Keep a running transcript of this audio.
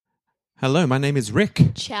Hello, my name is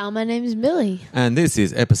Rick. Ciao, my name is Millie. And this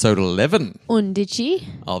is episode 11 Undici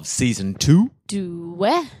of season 2 Due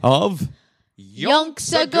of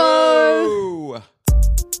Yonks Ago.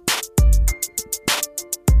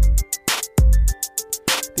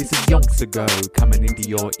 This is Yonks Ago, coming into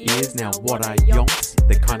your ears. Now what are yonks?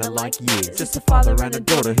 They're kinda like years. Just a father and a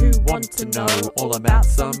daughter who want to know all about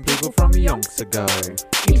some people from Yonks Ago.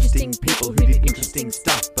 Interesting people who did interesting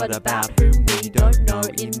stuff, but about whom we don't know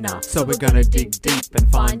enough. So we're gonna dig deep and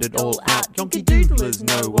find it all out. Yonky Doodlers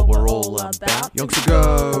know what we're all about. Yonks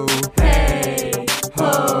Ago, hey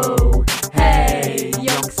ho, hey,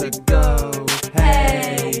 Yonks Ago,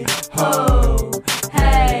 hey ho,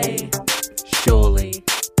 hey, surely.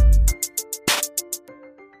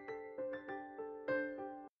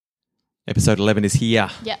 Episode 11 is here.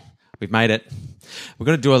 Yep. We've made it. We're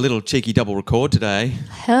going to do a little cheeky double record today.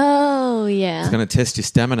 Hell yeah. It's going to test your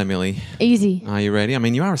stamina, Millie. Easy. Are you ready? I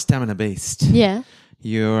mean, you are a stamina beast. Yeah.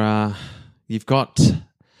 You've got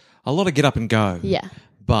a lot of get up and go. Yeah.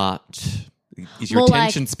 But is your More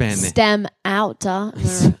attention like span there? Stam outer.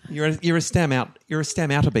 You're a stam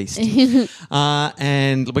outer beast.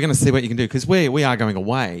 And we're going to see what you can do because we are going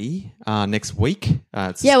away next week.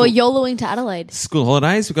 It's Yeah, we're YOLOing to Adelaide. school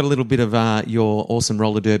holidays. We've got a little bit of your awesome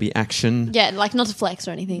roller derby action. Yeah, like not to flex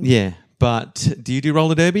or anything. Yeah, but do you do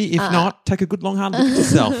roller derby? If not, take a good long hard look at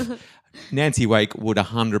yourself. Nancy Wake would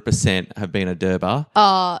 100% have been a derber.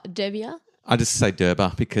 Derbia? I just say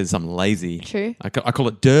derber because I'm lazy. True. I call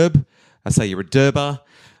it derb. I say you're a derber,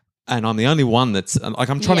 and I'm the only one that's like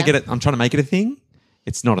I'm trying to get it. I'm trying to make it a thing.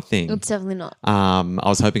 It's not a thing. It's definitely not. I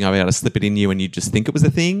was hoping I'd be able to slip it in you and you'd just think it was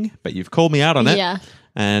a thing, but you've called me out on it. Yeah.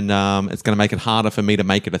 And it's going to make it harder for me to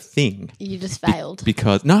make it a thing. You just failed.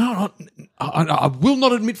 Because I will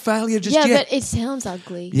not admit failure just yeah, yet. but it sounds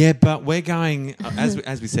ugly. Yeah, but we're going,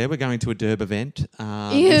 as we said, we're going to a derb event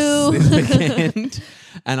Ew. this weekend.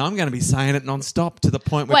 And I'm going to be saying it nonstop to the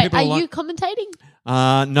point where Wait, people are are like... you commentating?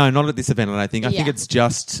 No, not at this event, I don't think. I think Yeah. it's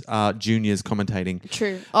just juniors commentating.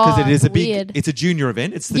 True. Because it is a weird. big, it's a junior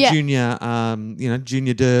event. It's the Yeah. junior,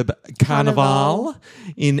 junior derb carnival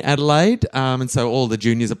in Adelaide. And so all the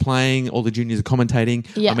juniors are playing, all the juniors are commentating.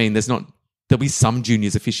 Yeah. I mean, there'll be some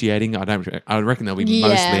juniors officiating. I reckon there'll be Yeah.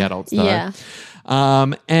 mostly adults though. Yeah.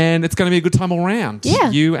 And it's going to be a good time all round. Yeah.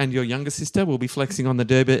 You and your younger sister will be flexing on the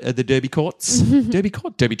derby courts,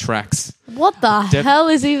 derby tracks. What the hell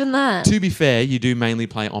is even that? To be fair, you do mainly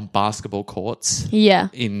play on basketball courts. Yeah.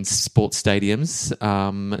 In sports stadiums.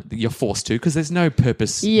 You're forced to because there's no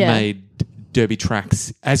purpose-made derby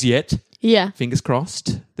tracks as yet. Yeah. Fingers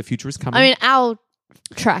crossed. The future is coming. I mean, our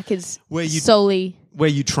track is solely where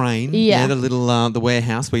you train. Yeah. The little the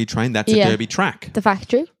warehouse where you train. That's a derby track. the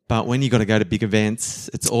factory. But when you got to go to big events,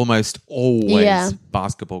 it's almost always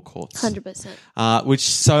basketball courts. 100%.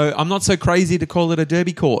 So I'm not so crazy to call it a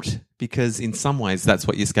derby court because in some ways that's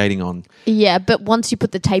what you're skating on. Yeah, but once you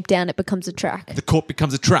put the tape down, it becomes a track. The court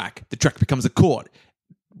becomes a track. The track becomes a court.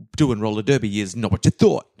 Doing roller derby is not what you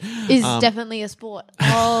thought. Is definitely a sport.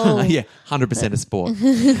 Oh, Yeah, 100% a sport.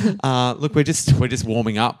 Look, we're just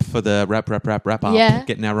warming up for the wrap up. Yeah.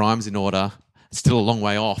 Getting our rhymes in order. Still a long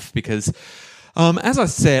way off because, as I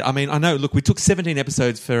said, I mean, I know. Look, we took 17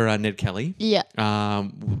 episodes for Ned Kelly. yeah.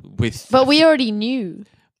 But we already knew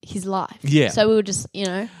his life. Yeah. So we were just,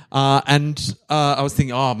 and I was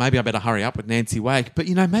thinking, maybe I better hurry up with Nancy Wake, but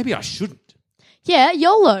maybe I shouldn't. Yeah,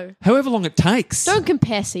 YOLO. However long it takes. Don't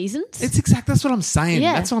compare seasons. That's what I'm saying.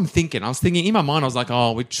 Yeah. That's what I'm thinking. I was thinking in my mind, I was like,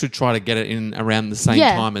 we should try to get it in around the same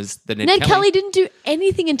time as the Ned Kelly. Ned Kelly didn't do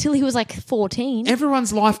anything until he was like 14.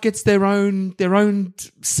 Everyone's life gets their own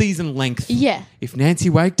season length. Yeah. If Nancy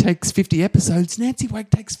Wake takes 50 episodes, Nancy Wake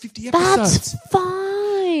takes 50 episodes. That's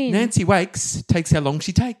fine. Nancy Wakes takes how long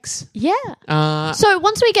she takes. Yeah. So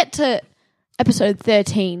once we get to episode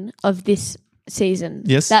 13 of this season,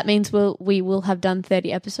 yes, that means we will have done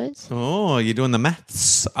 30 episodes. Oh, you're doing the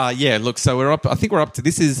maths. Yeah, look, so I think we're up to,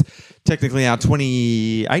 this is technically our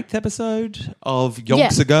 28th episode of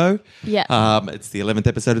Yonks Ago. Yeah. It's the 11th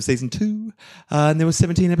episode of season 2. And there were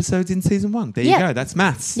 17 episodes in season 1. There you go. That's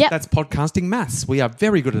maths. Yep. That's podcasting maths. We are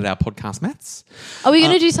very good at our podcast maths. Are we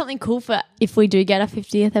going to do something cool for if we do get our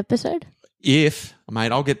 50th episode?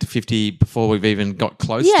 Mate, I'll get to 50 before we've even got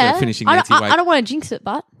close to finishing Nancy Wake. I don't want to jinx it,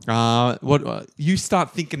 but... What you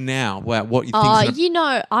start thinking now about what you think.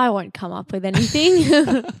 I won't come up with anything.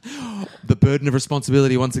 The burden of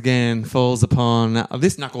responsibility once again falls upon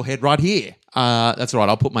this knucklehead right here. That's right.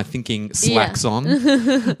 I'll put my thinking slacks on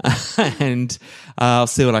and I'll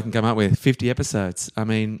see what I can come up with. 50 episodes. I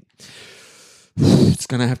mean, it's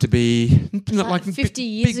going to have to be Like 50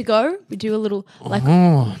 years ago, we do a little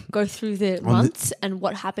go through the months and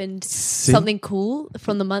what happened, something cool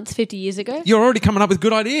from the months 50 years ago. You're already coming up with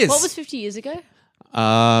good ideas. What was 50 years ago?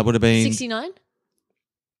 Would have been 69? Is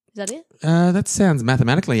that it? That sounds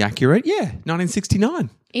mathematically accurate. Yeah, 1969.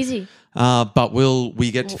 Easy. But will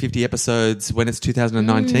we get to 50 episodes when it's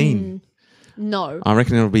 2019? No. I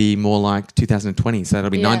reckon it'll be more like 2020, so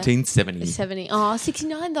it'll be 1970. 70. Oh,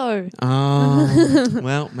 69 though.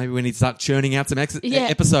 Well, maybe we need to start churning out some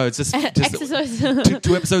episodes. Just Exercise.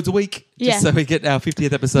 two episodes a week, just so we get our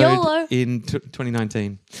 50th episode YOLO. in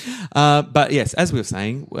 2019. But yes, as we were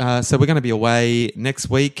saying, so we're going to be away next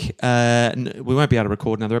week. We won't be able to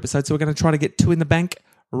record another episode, so we're going to try to get 2 in the bank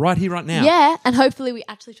right here, right now. Yeah, and hopefully we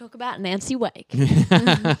actually talk about Nancy Wake.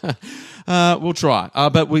 We'll try.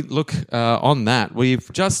 But we look on that. We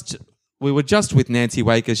were just with Nancy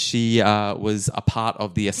Wake as she was a part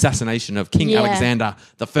of the assassination of King Alexander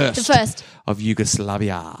the First of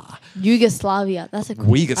Yugoslavia. Yugoslavia. That's a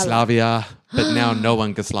cool Yugoslavia, but now no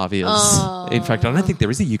one Yugoslavias. In fact, I don't think there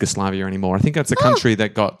is a Yugoslavia anymore. I think that's a country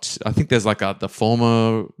that got. I think there's like the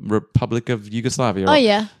former Republic of Yugoslavia. Oh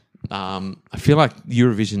yeah. I feel like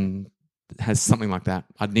Eurovision has something like that.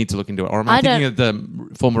 I'd need to look into it. Or am I thinking of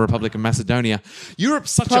the former Republic of Macedonia?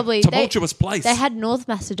 Europe's such a tumultuous place. They had North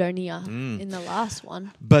Macedonia in the last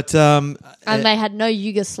one. But and they had no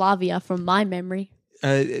Yugoslavia from my memory.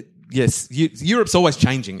 Yes, Europe's always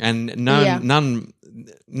changing, and none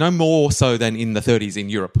more so than in the 30s in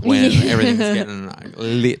Europe when everything's getting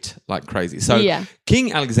lit like crazy. So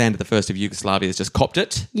King Alexander I of Yugoslavia has just copped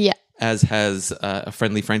it. Yeah. As has a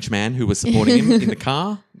friendly French man who was supporting him in the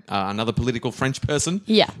car, another political French person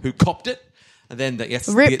who copped it. And then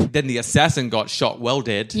the assassin got shot well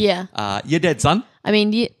dead. Yeah. You're dead, son. I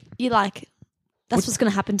mean, you like, that's what's going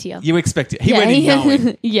to happen to you. You expect it. He went in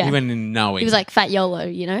knowing. He went in knowing. He was like, fat YOLO,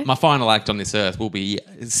 you know? My final act on this earth will be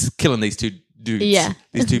killing these 2 dudes. Yeah.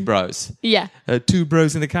 These 2 bros. Yeah. 2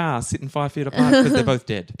 bros in the car sitting 5 feet apart because they're both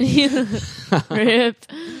dead. Rip.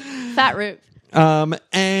 Fat rip.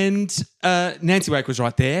 And Nancy Wake was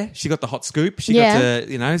right there. She got the hot scoop. She got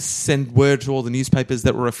to, send word to all the newspapers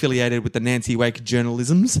that were affiliated with the Nancy Wake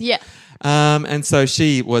journalisms. Yeah. And so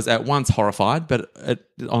she was at once horrified, but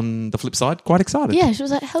on the flip side, quite excited. Yeah, she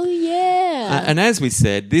was like, hell yeah. And as we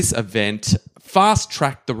said, this event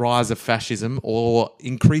fast-tracked the rise of fascism or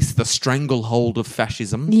increased the stranglehold of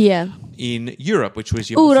fascism in Europe, which was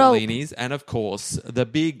your Mussolini's. And, of course, the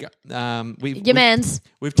big...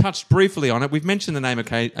 We've touched briefly on it. We've mentioned the name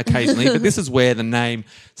occasionally, but this is where the name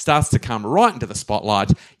starts to come right into the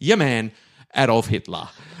spotlight. Your man, Adolf Hitler.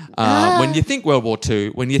 When you think World War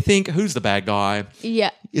II, when you think who's the bad guy,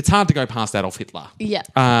 it's hard to go past Adolf Hitler. Yeah.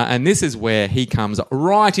 And this is where he comes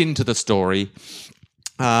right into the story.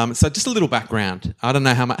 So just a little background. I don't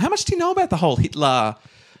know how much do you know about the whole Hitler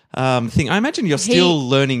thing? I imagine you're still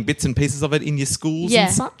learning bits and pieces of it in your schools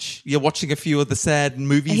and such. You're watching a few of the sad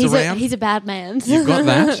movies around. He's a bad man. You've got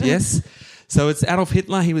that, yes. So it's Adolf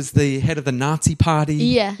Hitler. He was the head of the Nazi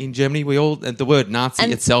party in Germany. The word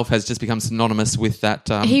Nazi itself has just become synonymous with that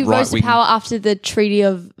he rose to power after the Treaty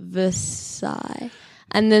of Versailles.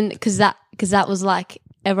 And then, because that was like,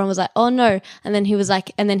 everyone was like, oh no. And then he was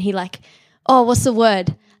like, oh, what's the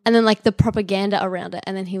word? And then like the propaganda around it.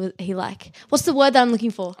 And then he like, what's the word that I'm looking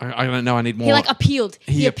for? I don't know. I need more. He like appealed.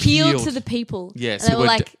 He appealed to the people. Yes. And they were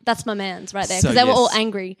like, that's my man's right there. Because they were all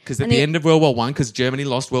angry. Because at the end of World War I, because Germany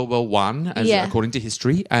lost World War I, according to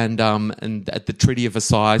history, and at the Treaty of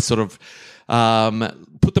Versailles sort of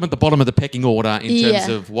put them at the bottom of the pecking order in terms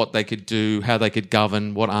of what they could do, how they could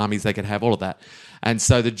govern, what armies they could have, all of that. And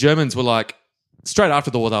so the Germans were like, straight after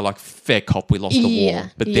the war, they're like, fair cop, we lost the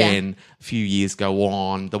war. But then a few years go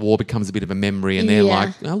on, the war becomes a bit of a memory, and they're like,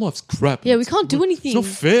 our life's crap. Yeah, we can't do anything. It's not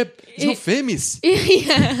fair. It's not fair, miss.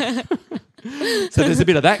 Yeah. So there's a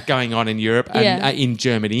bit of that going on in Europe and in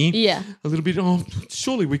Germany. Yeah. A little bit,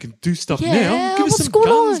 surely we can do stuff now. Give us some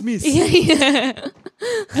guns, miss. Yeah.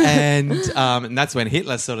 And that's when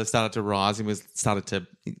Hitler sort of started to rise and started to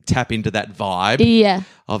tap into that vibe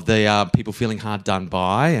of the people feeling hard done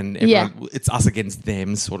by, and everyone, it's us against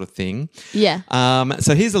them sort of thing. Yeah.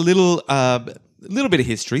 So here's a little bit of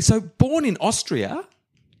history. So born in Austria,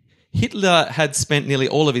 Hitler had spent nearly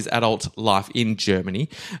all of his adult life in Germany,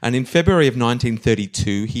 and in February of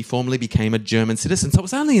 1932, he formally became a German citizen. So it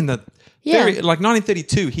was only in the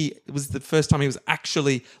 1932, it was the first time he was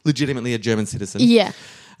actually legitimately a German citizen. Yeah.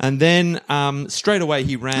 And then straight away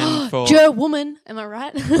he ran for... Ger woman, am I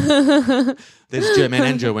right? There's Ger men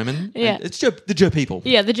and Ger women. Yeah. And it's the Ger people.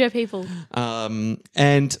 Yeah, the Ger people.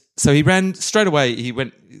 And so he ran straight away. He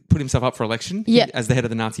put himself up for election as the head of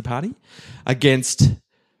the Nazi Party against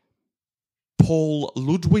Paul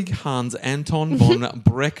Ludwig Hans Anton von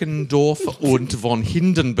Breckendorf und von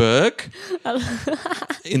Hindenburg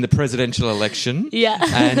in the presidential election. Yeah.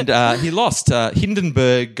 And he lost.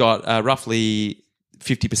 Hindenburg got roughly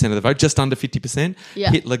 50% of the vote, just under 50%. Yeah.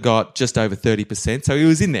 Hitler got just over 30%. So he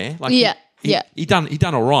was in there. Like He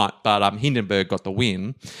done all right, but Hindenburg got the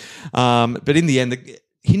win. But in the end,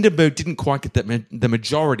 Hindenburg didn't quite get the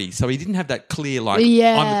majority, so he didn't have that clear, I'm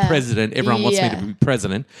the president, everyone wants me to be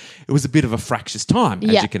president. It was a bit of a fractious time,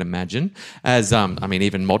 as you can imagine. As,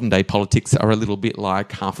 even modern day politics are a little bit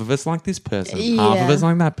like half of us like this person, half of us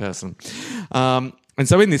like that person. And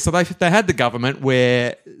so in this, so they had the government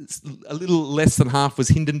where a little less than half was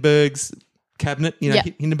Hindenburg's cabinet,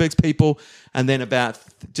 Hindenburg's people, and then about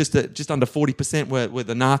just under 40% were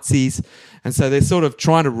the Nazis, and so they're sort of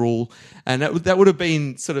trying to rule, and that would have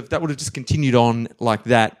been that would have just continued on like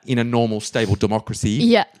that in a normal, stable democracy.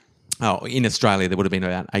 Yeah. Oh, in Australia, there would have been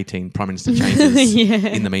about 18 prime minister changes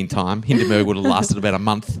in the meantime. Hindenburg would have lasted about a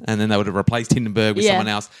month, and then they would have replaced Hindenburg with someone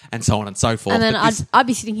else, and so on and so forth. And then I'd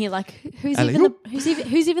be sitting here like, who's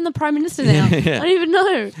even the prime minister now? I don't even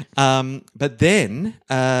know. But then,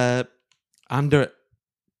 under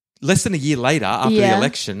less than a year later, after the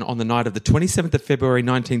election, on the night of the 27th of February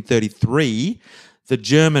 1933, the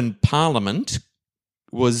German parliament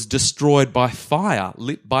was destroyed by fire,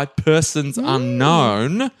 lit by persons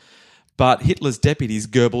unknown. But Hitler's deputies,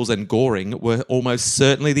 Goebbels and Göring, were almost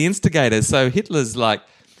certainly the instigators. So Hitler's like,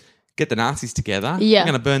 get the Nazis together. Yeah.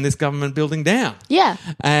 We're going to burn this government building down. Yeah.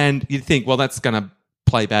 And you'd think, well, that's going to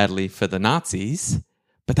play badly for the Nazis,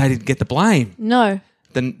 but they didn't get the blame. No.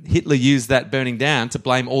 Then Hitler used that burning down to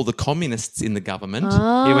blame all the communists in the government. He went,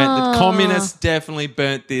 the communists definitely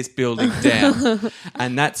burnt this building down.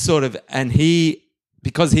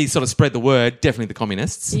 Because he sort of spread the word, definitely the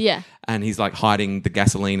communists. Yeah. And he's like hiding the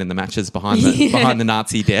gasoline and the matches behind the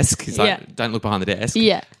Nazi desk. He's like, don't look behind the desk.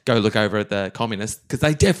 Yeah. Go look over at the communists because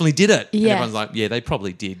they definitely did it. Yeah. And everyone's like, yeah, they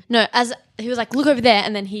probably did. No, as he was like, look over there,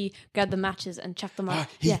 and then he grabbed the matches and chucked them up.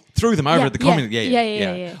 He threw them over at the communists.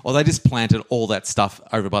 Yeah. Or they just planted all that stuff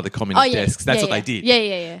over by the communist desks. That's what they did.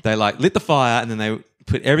 Yeah. They like lit the fire and then they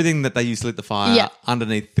put everything that they used to lit the fire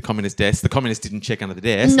underneath the communist desk. The communists didn't check under the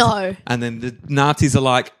desk. No. And then the Nazis are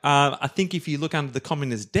like, I think if you look under the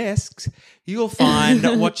communist desks, you'll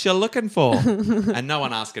find what you're looking for. And no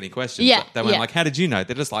one asked any questions. Yeah. They went like, how did you know?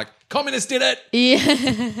 They're just like, communists did it.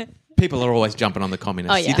 Yeah. People are always jumping on the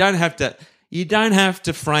communists. Oh, yeah. You don't have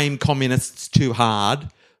to frame communists too hard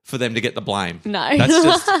for them to get the blame. No. That's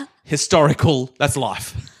just historical. That's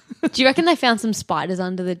life. Do you reckon they found some spiders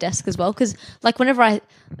under the desk as well? Because, like, whenever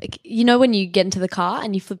when you get into the car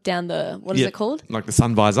and you flip down what is it called? Like the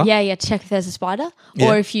sun visor? Yeah, check if there's a spider.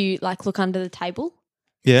 Yeah. Or if you, like, look under the table.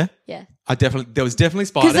 Yeah? Yeah. There was definitely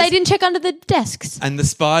spiders. Because they didn't check under the desks. And the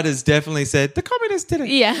spiders definitely said, the communists did it.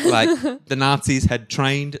 Yeah. Like, the Nazis had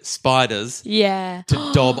trained spiders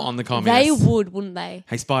to dob on the communists. They would, wouldn't they?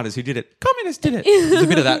 Hey, spiders, who did it? Communists did it. There's a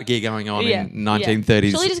bit of that gear going on in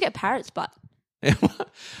 1930s. Surely just get parrots, but...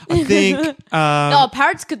 I think...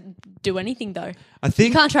 parrots could do anything, though.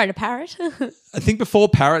 You can't train a parrot. I think before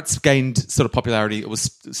parrots gained sort of popularity, it was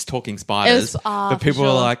talking spiders. But people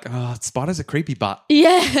were like, spiders are creepy, but...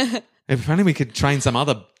 Yeah. If only we could train some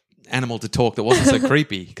other animal to talk that wasn't so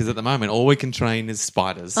creepy, because at the moment, all we can train is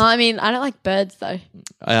spiders. I mean, I don't like birds, though.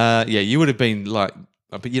 You would have been like...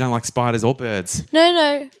 But you don't like spiders or birds.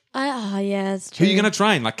 No. It's true. Who are you going to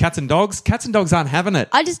train? Like cats and dogs? Cats and dogs aren't having it.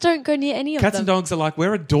 I just don't go near any of them. Cats and dogs are like,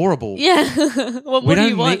 we're adorable. Yeah. What do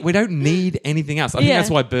you want? We don't need anything else. I think that's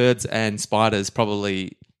why birds and spiders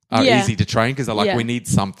probably are easy to train, because they're like, we need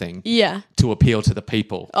something to appeal to the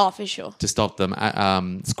people. Oh, for sure. To stop them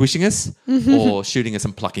squishing us or shooting us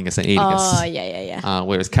and plucking us and eating us. Oh, yeah.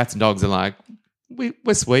 Whereas cats and dogs are like, we're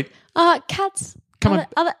sweet. Cats...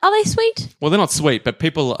 Are they sweet? Well, they're not sweet, but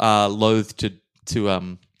people are loath to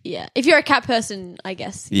Yeah. If you're a cat person, I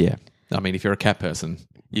guess. Yeah. I mean, if you're a cat person,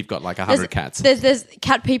 you've got like 100 cats. There's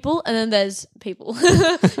cat people and then there's people.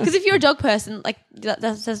 Because if you're a dog person, like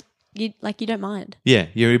that says you don't mind. Yeah,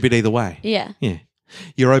 you're a bit either way. Yeah. Yeah.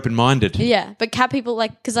 You're open-minded. Yeah, but cat people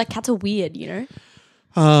because cats are weird, you know.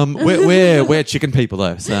 We're chicken people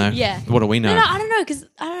though. So yeah. What do we know? No, I don't know, because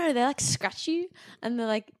I don't know. They like scratch you and they're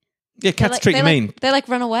like. Yeah, cats treat you mean. They like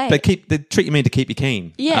run away. They treat you mean to keep you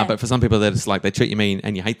keen. Yeah. But for some people, they're just like, they treat you mean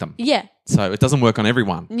and you hate them. Yeah. So it doesn't work on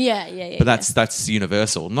everyone. Yeah. But that's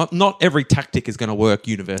universal. Not every tactic is going to work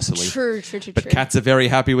universally. True. But cats are very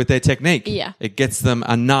happy with their technique. Yeah. It gets them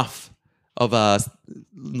enough of a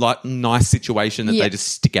nice situation that they just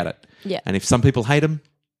stick at it. Yeah. And if some people hate them,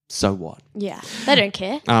 so what? Yeah. They don't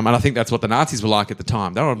care. And I think that's what the Nazis were like at the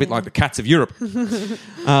time. They were a bit like the cats of Europe.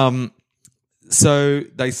 So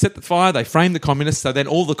they set the fire, they framed the communists. So then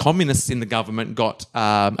all the communists in the government got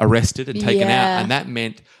arrested and taken out. And that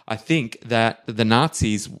meant, I think, that the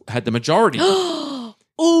Nazis had the majority.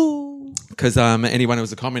 Ooh. Because anyone who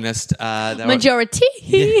was a communist... Majority.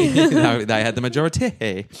 they had the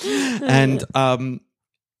majority. And...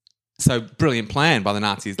 So brilliant plan by the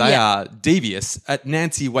Nazis. They are devious at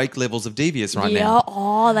Nancy Wake levels of devious right now. Yeah,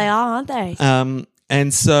 oh, they are, aren't they?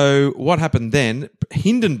 And so what happened then?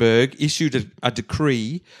 Hindenburg issued a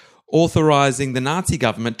decree authorizing the Nazi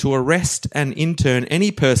government to arrest and intern any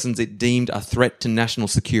persons it deemed a threat to national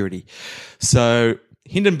security. So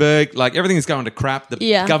Hindenburg, like everything is going to crap. The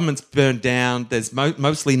government's burned down. There's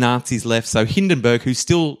mostly Nazis left. So Hindenburg, who's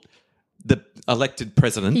still the elected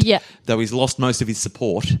president, though he's lost most of his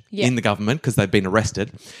support in the government because they've been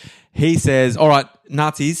arrested, he says, all right,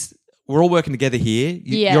 Nazis, we're all working together here.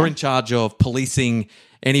 You're in charge of policing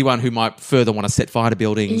anyone who might further want to set fire to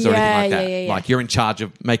buildings or anything like that. Like you're in charge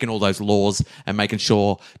of making all those laws and making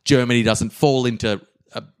sure Germany doesn't fall into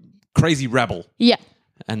a crazy rabble. Yeah.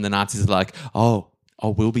 And the Nazis are like, oh,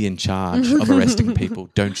 we'll be in charge of arresting people.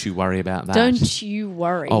 Don't you worry about that. Don't you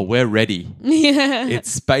worry. Oh, we're ready. Yeah.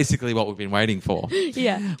 It's basically what we've been waiting for.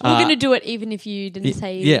 Yeah. We're going to do it even if you didn't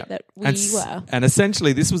say that we were. And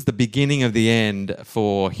essentially, this was the beginning of the end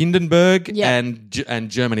for Hindenburg and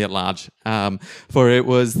Germany at large. For it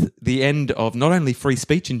was the end of not only free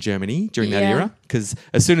speech in Germany during that era, because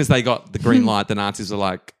as soon as they got the green light, the Nazis were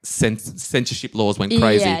like, censorship laws went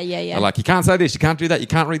crazy. They're like, you can't say this, you can't do that, you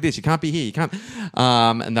can't read this, you can't be here, you can't...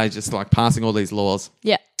 and they just like passing all these laws.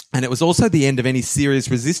 Yeah. And it was also the end of any serious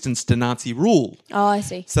resistance to Nazi rule. Oh, I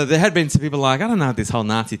see. So there had been some people like, I don't know if this whole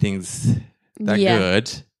Nazi thing's that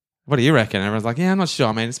good. What do you reckon? Everyone's like, yeah, I'm not sure.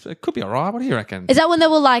 I mean, it could be all right. What do you reckon? Is that when they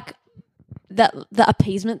were like the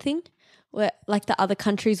appeasement thing? Where like the other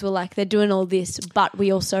countries were like, they're doing all this, but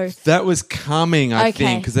we also... That was coming, I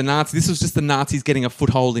think, because the Nazis... This was just the Nazis getting a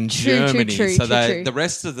foothold in Germany. True, the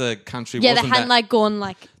rest of the country wasn't they hadn't like gone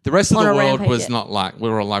like... The rest of the world rampage was not like... We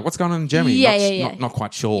were all like, what's going on in Germany? Not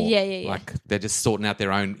quite sure. Yeah. Like, they're just sorting out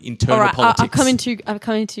their own internal all right, politics. I'm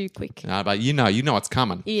coming too quick. But you know it's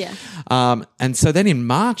coming. Yeah. And so then in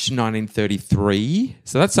March 1933,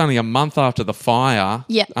 so that's only a month after the fire,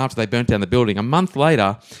 after they burnt down the building, a month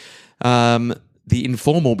later... the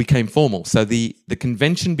informal became formal. So the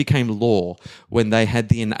convention became law when they had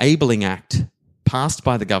the Enabling Act passed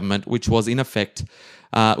by the government, which in effect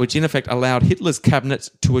allowed Hitler's cabinet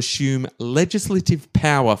to assume legislative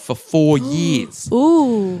power for 4 years.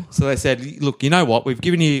 Ooh. So they said, look, you know what? We've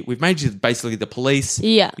made you basically the police.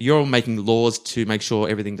 Yeah. You're making laws to make sure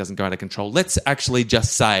everything doesn't go out of control. Let's actually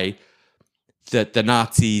just say that the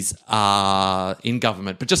Nazis are in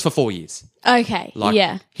government, but just for 4 years. Okay,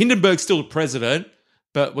 Hindenburg's still president,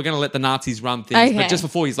 but we're going to let the Nazis run things, but just for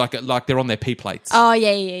 4 years, like they're on their P plates. Oh,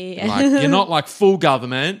 yeah. Like, you're not like full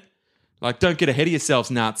government. Like, don't get ahead of yourselves,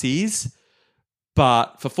 Nazis.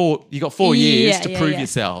 But you got 4 years to prove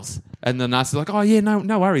yourselves. And the Nazis are like, oh, yeah,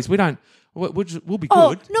 no worries. We'll be good.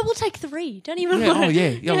 Oh, no, we'll take 3. Don't even Look,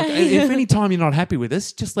 if any time you're not happy with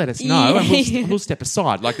us, just let us know and we'll step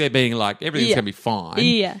aside. Like they're being like, everything's going to be fine.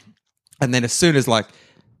 Yeah. And then as soon as like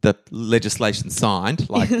the legislation signed,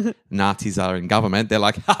 like Nazis are in government, they're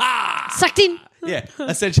like, ha ha! Sucked in. Yeah,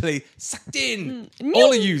 essentially sucked in.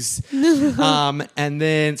 All of yous. And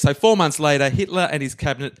then, so 4 months later, Hitler and his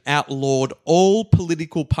cabinet outlawed all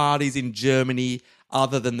political parties in Germany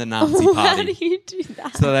other than the Nazi party. How do you do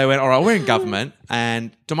that? So they went, all right, we're in government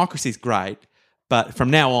and democracy's great, but from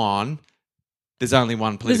now on, there's only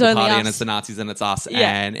one political party and it's the Nazis and it's us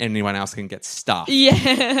and anyone else can get stuffed.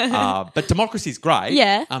 Yeah. But democracy's great.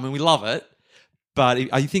 Yeah. I mean, we love it. But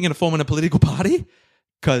are you thinking of forming a political party?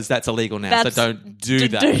 Because that's illegal now, so don't do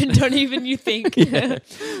that. Don't even you think.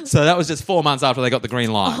 So that was just 4 months after they got the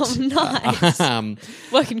green light. Oh, nice.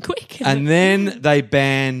 Working quick. And then they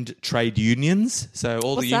banned trade unions. So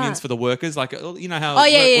all the unions for the workers, like, you know how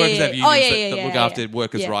workers have unions that look after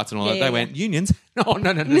workers' rights and all that. They went, unions? No.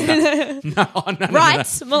 No.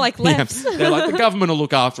 Rights, more like lefts. Yeah. They're like, the government will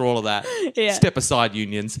look after all of that. Yeah. Step aside,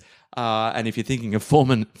 unions. And if you're thinking of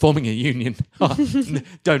forming a union,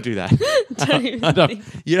 don't do that.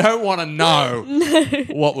 You don't want to know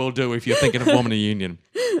what we'll do if you're thinking of forming a union.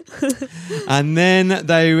 And then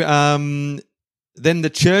then the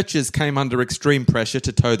churches came under extreme pressure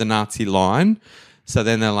to toe the Nazi line. So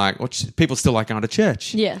then they're like, well, people still like going to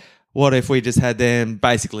church. Yeah. What if we just had them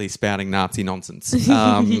basically spouting Nazi nonsense?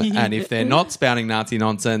 And if they're not spouting Nazi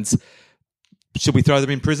nonsense, should we throw them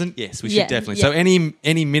in prison? Yes, we should definitely. Yeah. So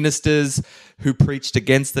any ministers who preached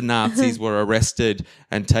against the Nazis were arrested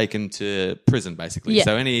and taken to prison, basically. Yeah.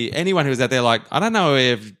 So anyone who was out there like, I don't know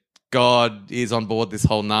if God is on board this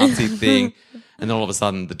whole Nazi thing, and then all of a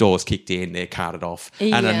sudden the door's kicked in, they're carted off,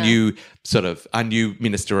 and a new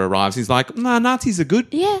minister arrives. He's like, "No, Nazis are good.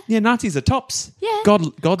 Yeah. Nazis are tops. Yeah.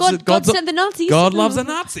 God sent the Nazis. God loves a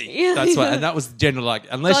Nazi. Yeah. That's what, and that was general. Like,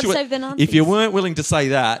 unless God you were, save the Nazis. if you weren't willing to say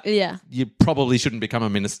that, Yeah. you probably shouldn't become a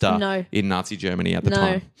minister No. in Nazi Germany at the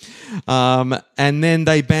No. time. And then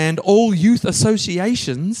they banned all youth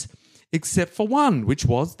associations except for one, which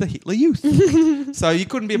was the Hitler Youth. So you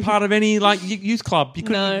couldn't be a part of any like youth club. You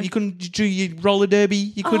couldn't. No. You couldn't do your roller derby.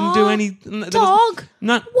 You couldn't do any Dog.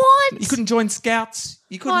 no. What? You couldn't join Scouts.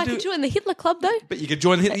 You couldn't I do. could join the Hitler Club though. But you could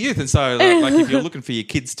join the Hitler Youth, and so like if you're looking for your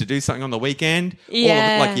kids to do something on the weekend,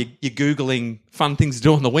 Yeah. all of it, like you're googling fun things to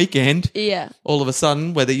do on the weekend. Yeah. All of a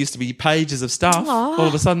sudden, where there used to be pages of stuff, all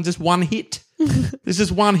of a sudden, just one hit. There's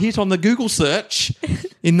just one hit on the Google search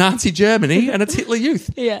in Nazi Germany, and it's Hitler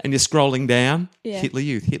Youth. Yeah. And you're scrolling down, Yeah. Hitler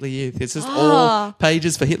Youth. It's just all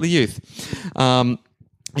pages for Hitler Youth. In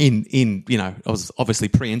it was obviously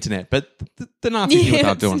pre-internet, but the Nazis knew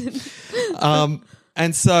what they were doing.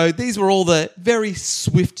 And so these were all the very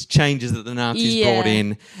swift changes that the Nazis brought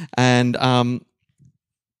in, and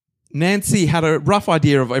Nancy had a rough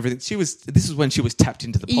idea of everything. This is when she was tapped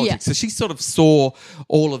into the politics. So she sort of saw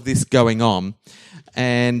all of this going on.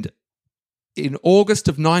 And in August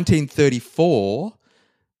of 1934,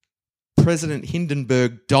 President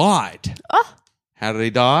Hindenburg died. Oh. How did he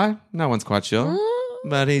die? No one's quite sure.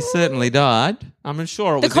 But he certainly died. I'm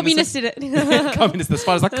sure it was The communist did it. The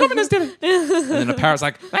spider's like, communist did it. And then the parrot's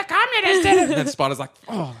like, the communist did it. And then the spider's like,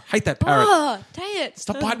 oh, I hate that parrot. Oh, dang it.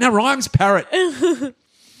 Stop biting our rhymes, parrot.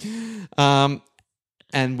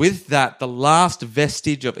 And with that, the last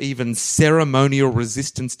vestige of even ceremonial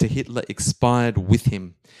resistance to Hitler expired with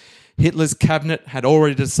him. Hitler's cabinet had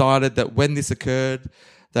already decided that when this occurred,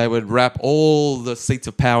 they would wrap all the seats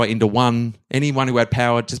of power into one. Anyone who had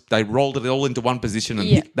power, they rolled it all into one position,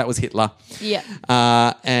 and that was Hitler. Yeah.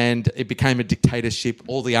 And it became a dictatorship.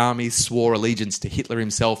 All the armies swore allegiance to Hitler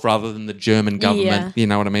himself rather than the German government. Yeah. You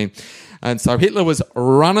know what I mean? And so Hitler was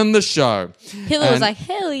running the show. Hitler was like,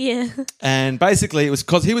 hell yeah. And basically it was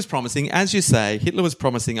because he was promising, as you say, Hitler was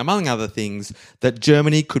promising, among other things, that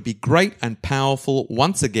Germany could be great and powerful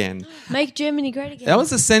once again. Make Germany great again. That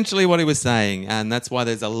was essentially what he was saying, and that's why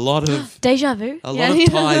there's a lot of Deja vu. a lot of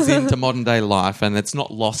ties into modern day life, and it's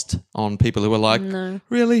not lost on people who are like,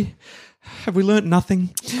 really? Have we learnt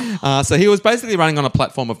nothing? So he was basically running on a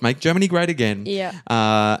platform of make Germany great again. Yeah.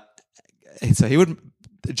 So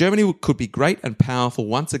Germany could be great and powerful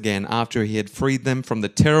once again after he had freed them from the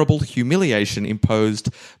terrible humiliation imposed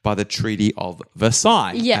by the Treaty of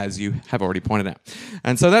Versailles, as you have already pointed out.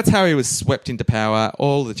 And so that's how he was swept into power,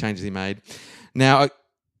 all the changes he made. Now,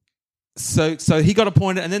 so he got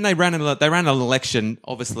appointed, and then they ran an election,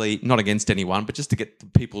 obviously not against anyone, but just to get the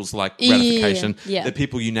people's ratification. Yeah. The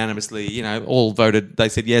people unanimously, all voted. They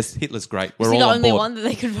said, yes, Hitler's great. We're all the on only board. one that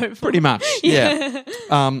they could vote for. Pretty much, yeah.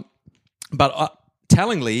 But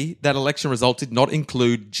tellingly, that election result did not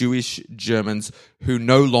include Jewish Germans who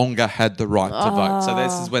no longer had the right to vote. So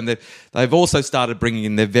this is when they've also started bringing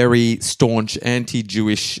in their very staunch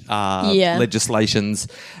anti-Jewish legislations,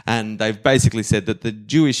 and they've basically said that the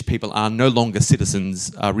Jewish people are no longer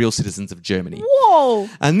real citizens of Germany. Whoa!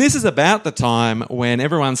 And this is about the time when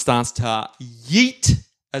everyone starts to yeet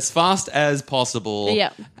as fast as possible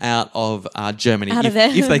out of Germany, Out of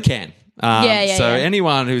there. if they can. So yeah.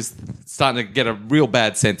 anyone who's starting to get a real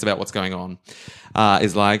bad sense about what's going on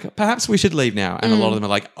is like, perhaps we should leave now. And a lot of them are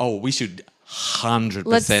like, oh, we should 100%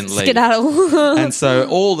 Let's leave. skedaddle. And so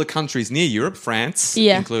all the countries near Europe, France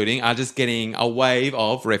including, are just getting a wave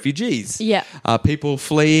of refugees. Yeah. People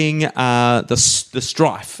fleeing the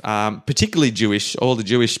strife, particularly Jewish. All the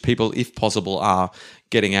Jewish people, if possible, are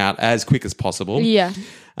getting out as quick as possible. Yeah.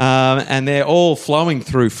 And they're all flowing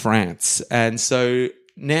through France. And so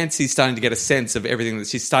Nancy's starting to get a sense of everything, that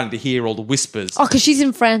she's starting to hear all the whispers. Oh, because she's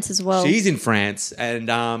in France as well. She's in France,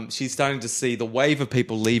 and she's starting to see the wave of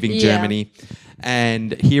people leaving Germany.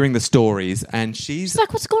 and hearing the stories. And she's It's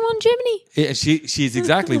like, what's going on in Germany? yeah, she's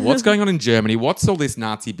exactly what's going on in Germany. What's all this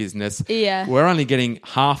Nazi business? Yeah. We're only getting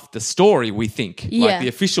half the story, we think. Yeah. Like the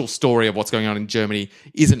official story of what's going on in Germany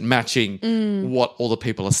isn't matching what all the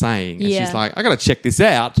people are saying. And Yeah. she's like, I got to check this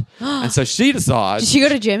out. And so she decides Did she go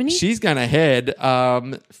to Germany? she's going to head.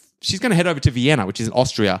 She's going to head over to Vienna, which is in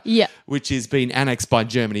Austria, Yeah. which has been annexed by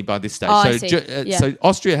Germany by this stage. Oh, so, I see. Yeah. so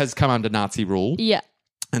Austria has come under Nazi rule. Yeah.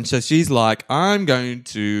 And so she's like, I'm going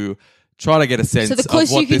to try to get a sense So the of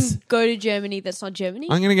closer what you can this... go to Germany that's not Germany.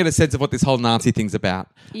 I'm going to get a sense of what this whole Nazi thing's about.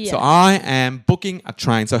 Yeah. So I am booking a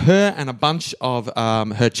train. So her and a bunch of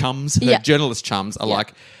her chums, her Yeah. journalist chums, are Yeah.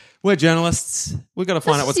 like, we're journalists. We've got to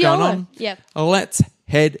find Let's out what's see going how on. Yeah. Let's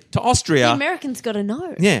head to Austria. The Americans got to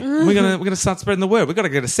know. Yeah, we're gonna start spreading the word. We've got to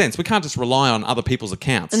get a sense. We can't just rely on other people's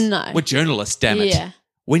accounts. No. We're journalists, damn it. Yeah.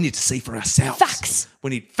 We need to see for ourselves. Facts. We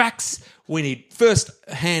need facts. We need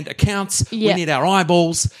first-hand accounts. Yeah. We need our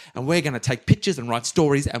eyeballs, and we're going to take pictures and write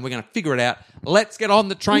stories, and we're going to figure it out. Let's get on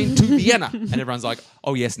the train to Vienna. And everyone's like,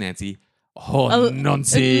 "Oh yes, Nancy. Oh,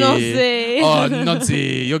 Nancy. Nancy. Oh,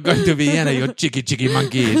 Nancy. You're going to Vienna. You cheeky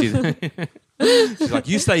monkey." She's like,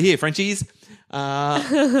 "You stay here, Frenchies.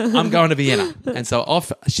 I'm going to Vienna." And so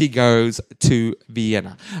off she goes to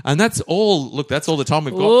Vienna. And that's all the time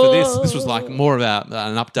we've got for this. This was like more about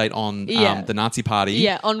an update on Yeah. the Nazi party.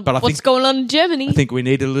 Yeah, on but I what's going on in Germany. I think we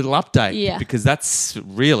need a little update. Yeah. Because that's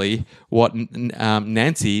really what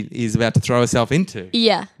Nancy is about to throw herself into.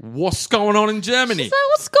 Yeah. What's going on in Germany? So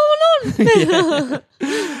what's going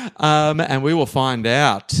on? And we will find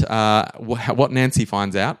out what Nancy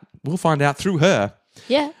finds out. We'll find out through her.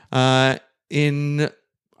 Yeah.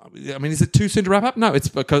 Is it too soon to wrap up? No, it's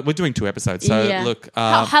because we're doing 2 episodes. So Yeah. look,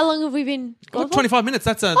 how long have we been well, going for? 25 minutes.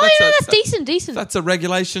 That's Decent. That's a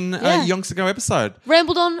regulation Yeah. yonks ago episode.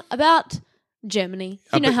 Rambled on about Germany.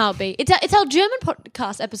 You know but- how it be. It's our German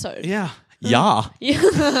podcast episode. Yeah. Yeah.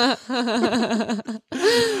 Yeah.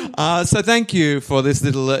 So thank you for this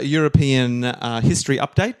little European history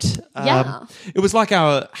update. Yeah. It was like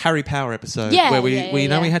our Harry Power episode Yeah, where we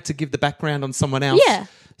yeah. we had to give the background on someone else Yeah.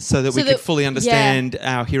 so that we So could that- fully understand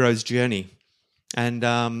our hero's journey. And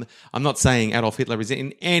I'm not saying Adolf Hitler is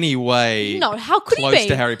in any way No, how could he close be?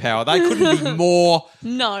 to Harry Power. They couldn't be more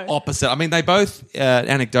No. opposite. I mean, they both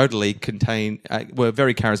anecdotally were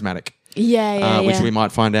very charismatic. Yeah. Which we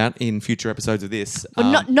might find out in future episodes of this.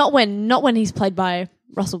 But not when he's played by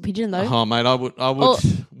Russell Pigeon though. Oh, mate, I would. all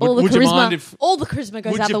the would charisma, you mind if? all the charisma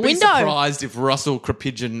goes Would out you the be window. surprised if Russell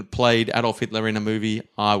Krapidgen played Adolf Hitler in a movie?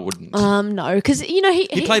 I wouldn't. No, because he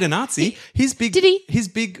He played a Nazi. His big. Did he? His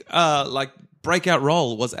big breakout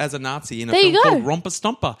role was as a Nazi in a There you film go. called Romper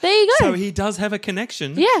Stomper. There you go. So he does have a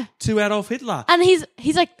connection. Yeah. To Adolf Hitler. and he's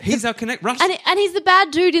like He's our connect. and he's the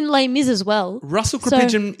bad dude in Les Mis as well. Russell So-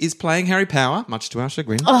 Krapidgen is playing Harry Power, much to our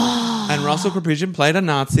chagrin. Oh. And Russell Krapidgen played a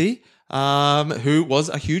Nazi who was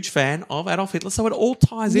a huge fan of Adolf Hitler. So it all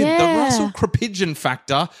ties in. The Yeah. Russell Krapidgen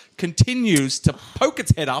factor continues to poke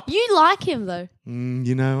its head up. You like him though?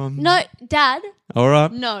 No, Dad. All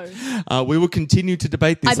right. No, We will continue to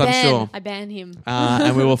debate this, I'm sure. I ban him.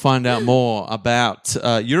 And we will find out more about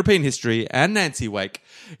European history and Nancy Wake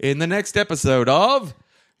in the next episode of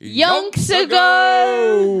Yonks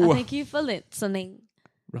ago. Thank you for listening.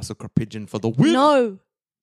 Russell Krapidgen for the win. No.